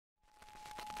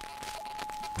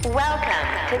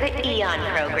Welcome to the Eon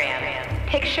program.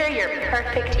 Picture your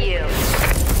perfect you.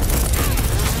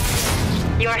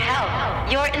 Your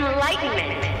health, your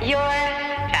enlightenment, your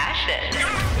passion.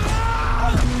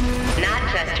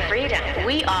 Not just freedom,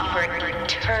 we offer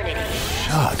eternity.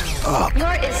 Shut up.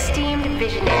 Your esteemed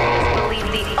visionaries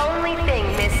believe the only thing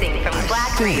missing from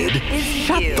Black Reach is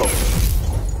you.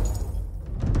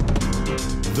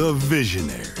 The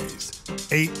Visionaries.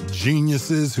 8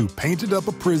 geniuses who painted up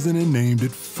a prison and named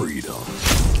it freedom.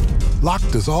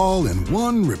 Locked us all in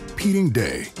one repeating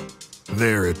day.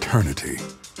 Their eternity.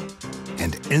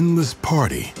 An endless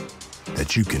party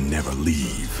that you can never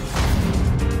leave.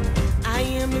 I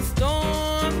am a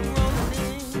storm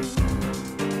rolling.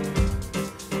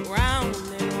 Round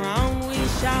and round we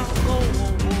shall go.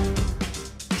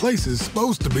 Place is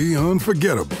supposed to be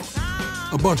unforgettable.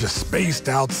 A bunch of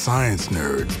spaced-out science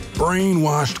nerds,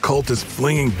 brainwashed cultists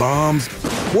flinging bombs,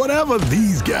 whatever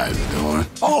these guys are doing,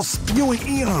 all spewing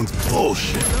Eon's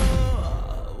bullshit.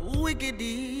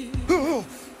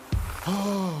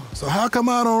 So how come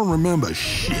I don't remember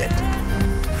shit?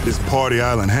 This Party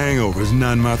Island hangover is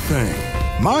not my thing.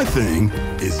 My thing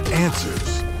is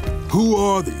answers. Who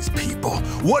are these people?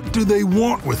 What do they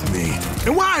want with me?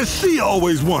 And why is she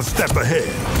always one step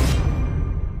ahead?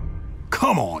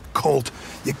 Come on, Colt.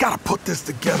 You gotta put this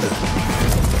together.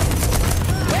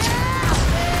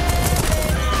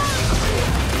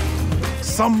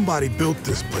 Somebody built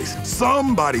this place.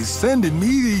 Somebody's sending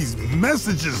me these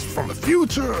messages from the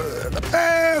future, the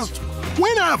past,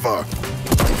 whenever.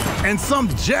 And some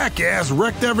jackass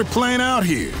wrecked every plane out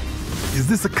here. Is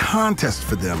this a contest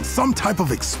for them? Some type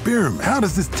of experiment? How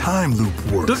does this time loop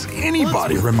work? Does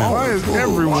anybody remember? Why is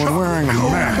everyone wearing a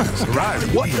mask?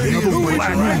 What the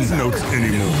black notes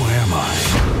anymore? Who am I?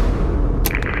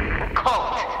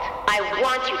 Colt, I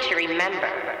want you to remember.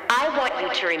 I want you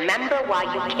to remember why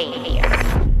you came here.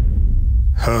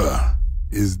 Huh.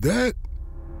 Is that?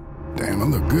 Damn, I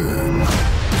look good.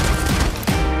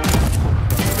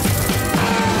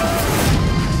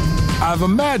 I've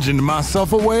imagined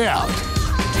myself a way out.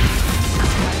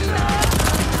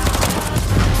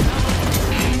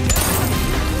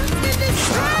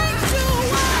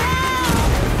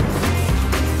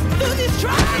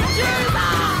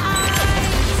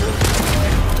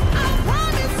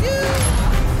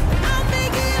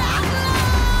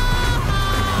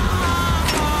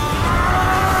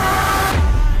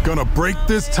 Gonna break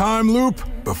this time loop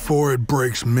before it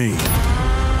breaks me.